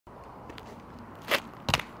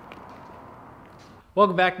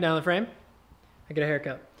Welcome back to Down the Frame. I get a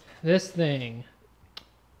haircut. This thing.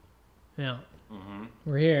 Yeah.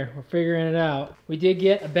 We're here. We're figuring it out. We did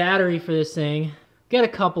get a battery for this thing. Got a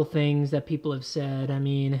couple things that people have said. I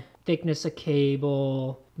mean, thickness of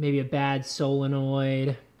cable, maybe a bad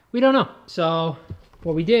solenoid. We don't know. So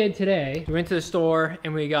what we did today, we went to the store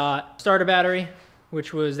and we got starter battery,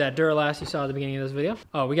 which was that Duralast you saw at the beginning of this video.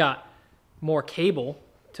 Oh, we got more cable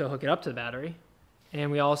to hook it up to the battery. And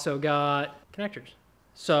we also got connectors.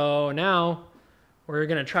 So now we're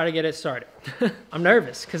gonna try to get it started. I'm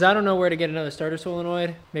nervous because I don't know where to get another starter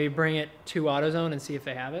solenoid. Maybe bring it to AutoZone and see if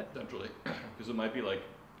they have it. Potentially, because it might be like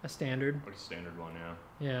a standard. Like a standard one, yeah.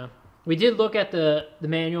 Yeah. We did look at the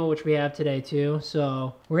manual, which we have today too.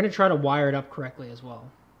 So we're gonna try to wire it up correctly as well,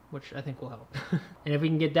 which I think will help. And if we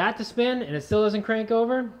can get that to spin and it still doesn't crank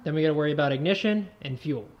over, then we gotta worry about ignition and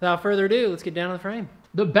fuel. Without further ado, let's get down to the frame.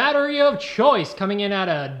 The battery of choice coming in at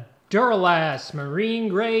a Duralast marine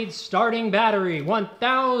grade starting battery,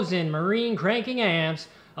 1000 marine cranking amps,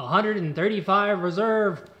 135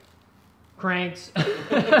 reserve cranks.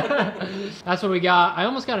 That's what we got. I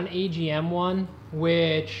almost got an AGM one,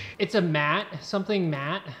 which it's a matte, something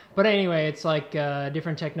matte. But anyway, it's like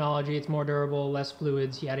different technology. It's more durable, less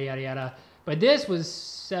fluids, yada, yada, yada. But this was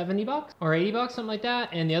 70 bucks or 80 bucks, something like that.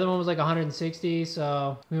 And the other one was like 160,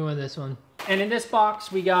 so we went with this one. And in this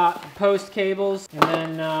box, we got post cables, and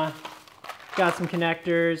then got some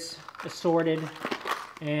connectors, assorted,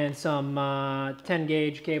 and some 10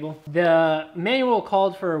 gauge cable. The manual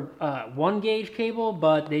called for 1 gauge cable,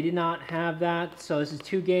 but they did not have that, so this is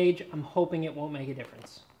 2 gauge. I'm hoping it won't make a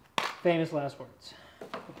difference. Famous last words.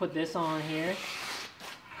 We'll put this on here.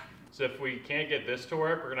 So if we can't get this to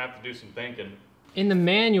work, we're gonna have to do some thinking. In the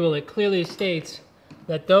manual, it clearly states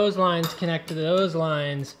that those lines connect to those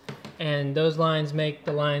lines, and those lines make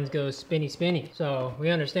the lines go spinny spinny. So we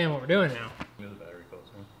understand what we're doing now. Move the battery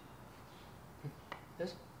closer.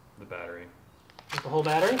 This? The battery. Is the whole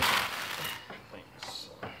battery? Thanks.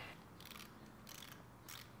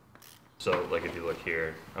 So like if you look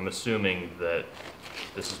here, I'm assuming that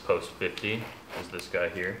this is post 50, is this guy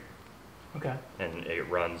here. Okay. And it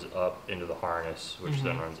runs up into the harness, which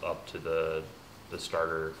then runs up to the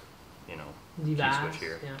starter, you know, key switch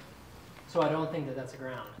here. Yeah. So I don't think that that's a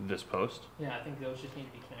ground. This post? Yeah, I think those just need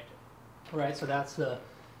to be connected. Right, so that's the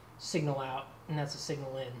signal out, and that's the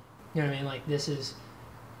signal in. You know what I mean? Like this is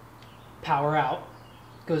power out,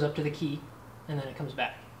 goes up to the key, and then it comes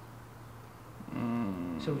back.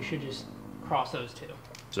 So we should just cross those two.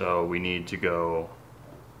 So we need to go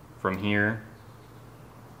from here.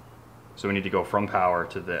 So we need to go from power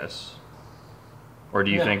to this. Or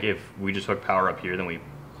do you think if we just hook power up here, then we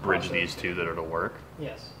bridge these two that it'll work?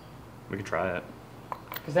 Yes. We can try it.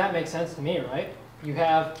 Because that makes sense to me, right? You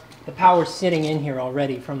have the power sitting in here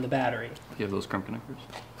already from the battery. You have those crimp connectors?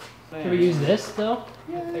 Should we use this still?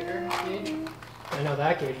 Yeah. Thicker gauge? I know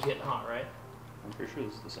that gauge is getting hot, right? I'm pretty sure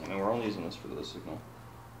this is the same. And we're only using this for the signal.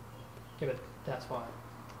 Yeah, but that's why.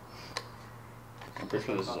 I'm pretty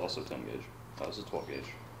sure this is also 10 gauge. Oh, this is 12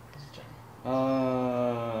 gauge. This is 10.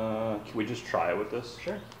 Can we just try it with this?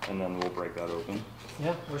 Sure. And then we'll break that open.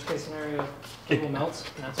 Yeah, worst case scenario, cable melts,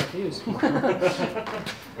 and that's our fuse. We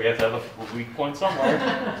have to have a weak point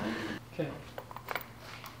somewhere. Okay.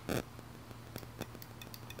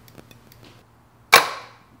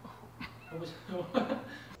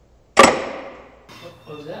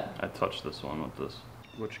 What was that? I touched this one with this.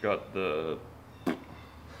 Which got the...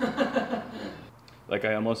 Like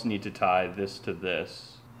I almost need to tie this to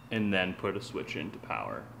this and then put a switch into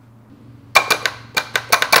power.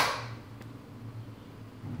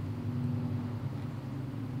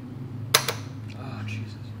 Oh,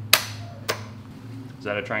 Jesus. Is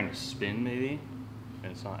that it trying to spin maybe?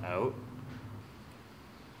 And it's not out?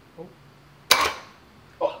 Oh.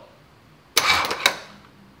 Oh.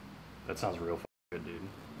 That sounds real good, dude.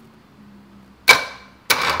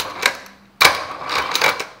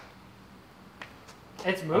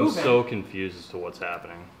 It's moving. I'm so confused as to what's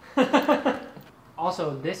happening.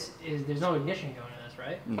 Also, there's no ignition going in this,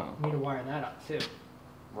 right? No. We need to wire that up too.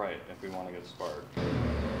 Right, if we want to get spark.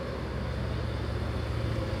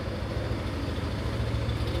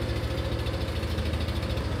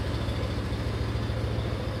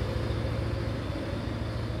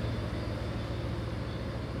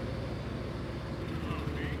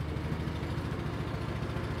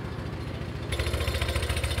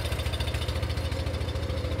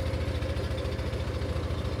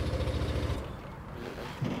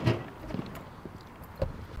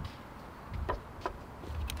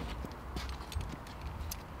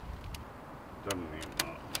 Doesn't even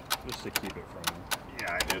know. Just to keep it from...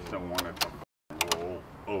 Yeah, I just don't want it to roll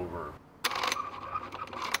over.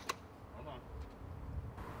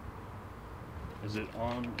 Is it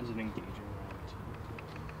on? Is it engaging?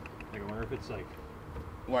 Like, I wonder if it's like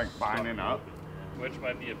binding up. Which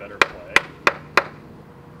might be a better play.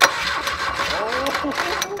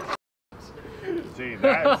 Oh! See,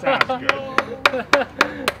 that sounds good.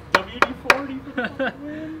 WD-40 for the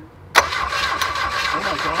win. Oh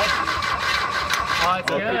my god. Oh, it's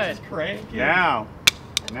good. It's cranking. Now.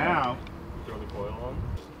 Throw the coil on.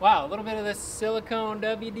 Wow, a little bit of this silicone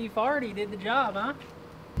WD-40 did the job, huh?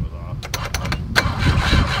 It was off.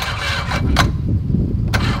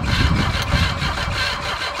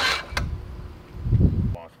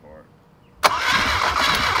 Watch for it. Don't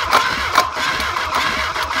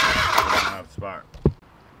have spark.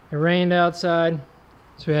 It rained outside,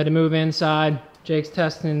 so we had to move inside. Jake's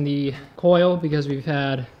testing the coil because we've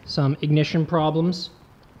had some ignition problems.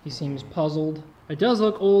 He seems puzzled. It does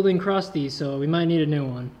look old and crusty, so we might need a new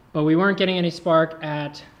one. But we weren't getting any spark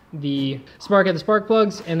at the spark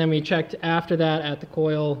plugs, and then we checked after that at the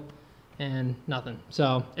coil, and nothing.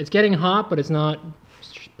 So it's getting hot, but it's not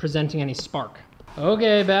presenting any spark.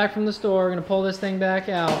 Okay, back from the store. We're gonna pull this thing back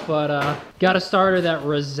out, but got a starter that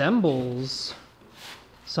resembles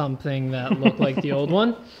something that looked like the old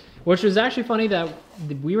one, which was actually funny that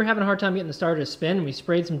we were having a hard time getting the starter to spin. We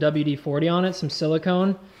sprayed some WD-40 on it, some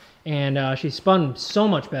silicone, and she spun so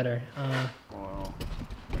much better. Coil.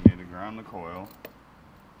 We need to ground the coil.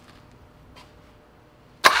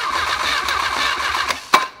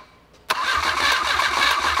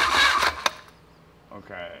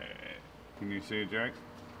 Okay. Can you see it, Jake?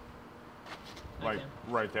 Like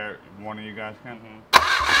right there. One of you guys can?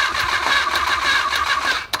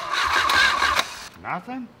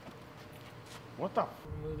 Nothing? What the?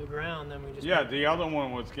 Move the ground, then we just... Yeah, the other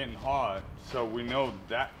one was getting hot, so we know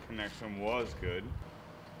that connection was good.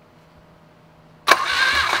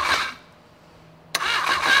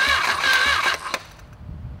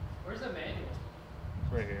 Where's the manual?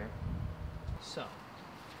 It's right here. So,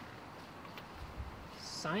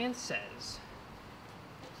 science says...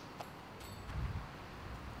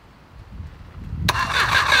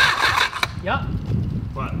 Yup.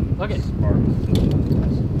 But Look it.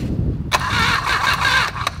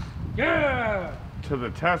 Yeah. to the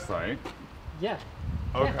test light. Yeah.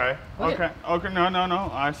 Okay. Yeah. Look Okay. Okay. No.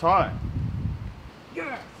 I saw it.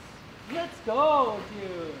 Yes. Let's go,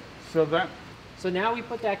 dude. So that. So now we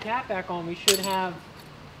put that cap back on. We should have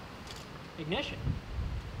ignition.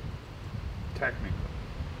 Technically,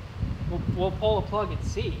 We'll pull a plug and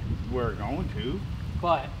see. we're going to.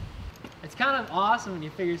 But it's kind of awesome when you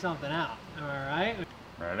figure something out. All right.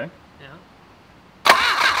 Ready? Yeah.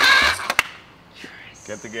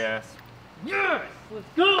 Get the gas. Yes. Let's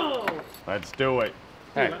go. Let's do it.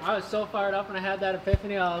 Dude, Hey, I was so fired up when I had that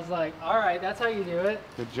epiphany. I was like, all right, that's how you do it.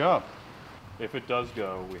 good job. If it does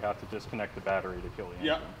go, we have to disconnect the battery to kill the engine.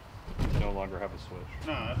 Yep. We no longer have a switch.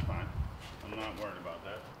 No, that's fine. I'm not worried about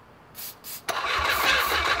that.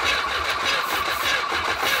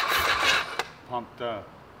 Pumped up.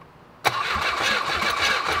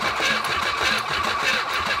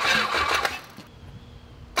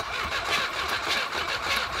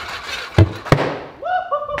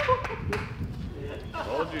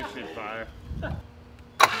 Told you she'd fire.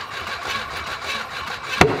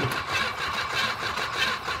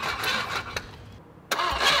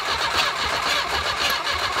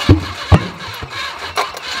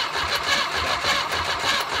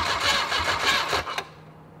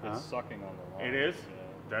 It's sucking on the line. It is? Yeah.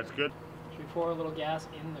 That's good. Should we pour a little gas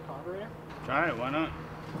in the carburetor? Try it, why not?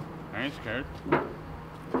 I ain't scared.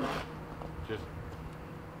 Just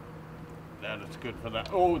that it's good for that.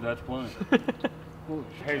 Oh, that's plenty.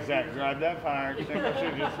 Hey Zach, grab that fire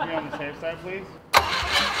extinguisher just to be on the safe side, please.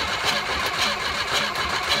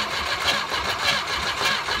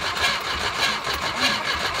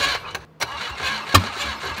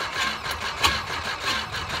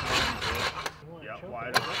 You wanna Yep, choke wide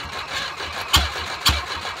it? open.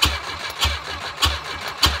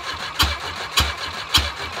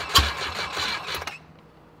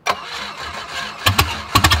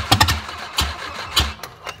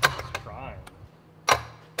 It's trying.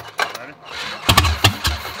 Ready?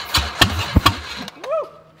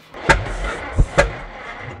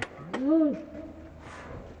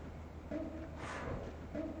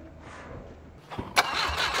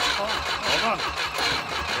 Hold on.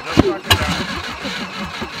 Get us sucking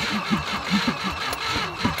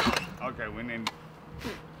down. Okay, we need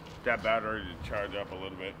that battery to charge up a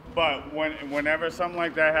little bit. But whenever something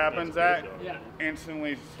like that happens, Zach, Yeah.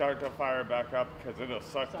 instantly start to fire back up because it'll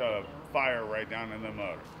suck the fire right down in the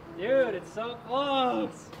motor. Dude, it's so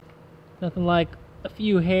close. Nothing like a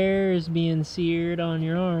few hairs being seared on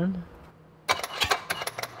your arm.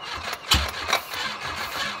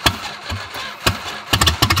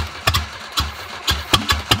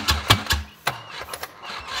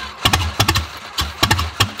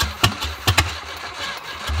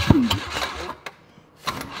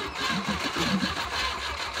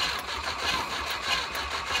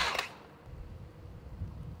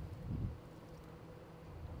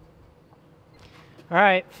 All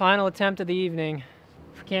right, final attempt of the evening.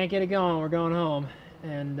 If we can't get it going, we're going home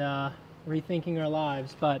and rethinking our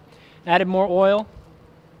lives. But added more oil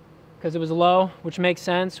because it was low, which makes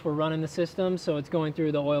sense. We're running the system, so it's going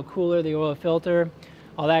through the oil cooler, the oil filter,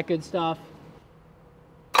 all that good stuff.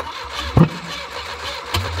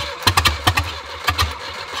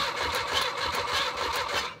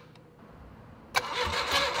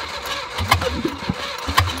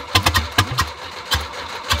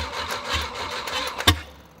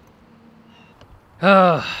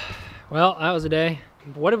 Well, that was a day.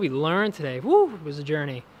 What did we learn today? Woo, it was a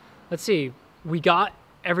journey. Let's see. We got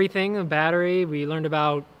everything, a battery. We learned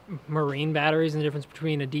about marine batteries and the difference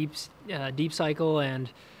between a deep cycle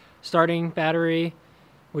and starting battery,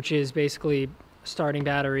 which is basically starting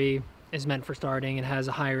battery is meant for starting and has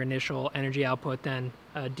a higher initial energy output than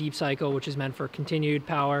a deep cycle, which is meant for continued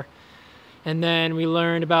power. And then we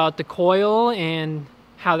learned about the coil and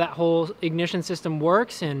how that whole ignition system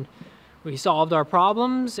works, and we solved our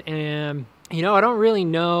problems. And you know, I don't really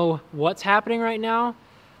know what's happening right now,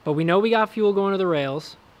 but we know we got fuel going to the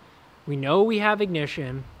rails. We know we have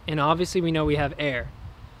ignition, and obviously we know we have air.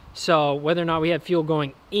 So whether or not we have fuel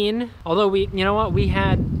going in, although you know what, we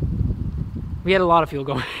had a lot of fuel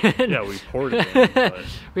going in. Yeah, we poured it in, but...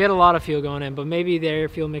 We had a lot of fuel going in, but maybe the air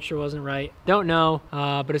fuel mixture wasn't right. Don't know,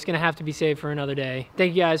 but it's gonna have to be saved for another day.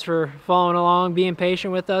 Thank you guys for following along, being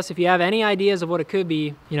patient with us. If you have any ideas of what it could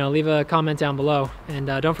be, you know, leave a comment down below. And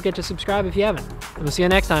don't forget to subscribe if you haven't. And we'll see you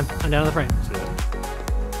next time on Down to the Frame.